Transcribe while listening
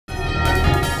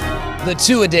The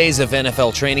two-a-days of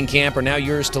NFL training camp are now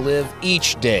yours to live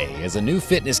each day as a new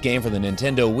fitness game for the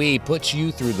Nintendo Wii puts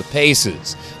you through the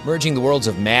paces. Merging the worlds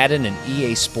of Madden and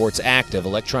EA Sports Active,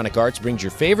 Electronic Arts brings your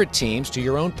favorite teams to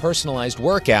your own personalized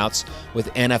workouts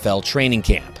with NFL training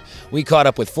camp. We caught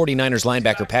up with 49ers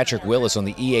linebacker Patrick Willis on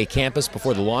the EA campus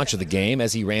before the launch of the game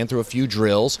as he ran through a few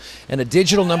drills, and a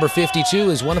digital number 52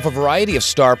 is one of a variety of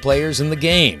star players in the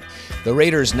game. The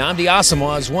Raiders' Nnamdi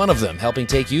Asomugha is one of them, helping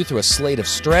take you through a slate of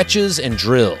stretches and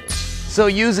drills. So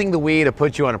using the Wii to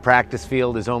put you on a practice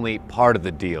field is only part of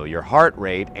the deal. Your heart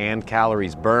rate and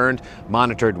calories burned,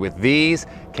 monitored with these,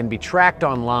 can be tracked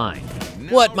online.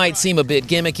 What might seem a bit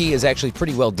gimmicky is actually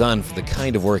pretty well done for the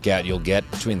kind of workout you'll get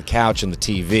between the couch and the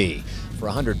TV. For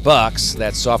 $100,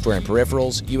 that's software and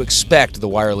peripherals, you expect the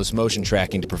wireless motion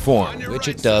tracking to perform, which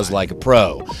it does like a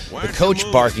pro. The coach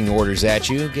barking orders at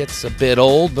you gets a bit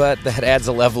old, but that adds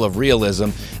a level of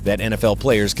realism that NFL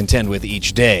players contend with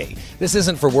each day. This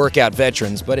isn't for workout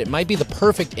veterans, but it might be the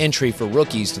perfect entry for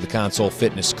rookies to the console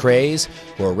fitness craze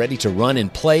who are ready to run in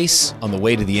place on the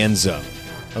way to the end zone.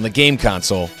 On the Game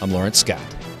Console, I'm Lawrence Scott.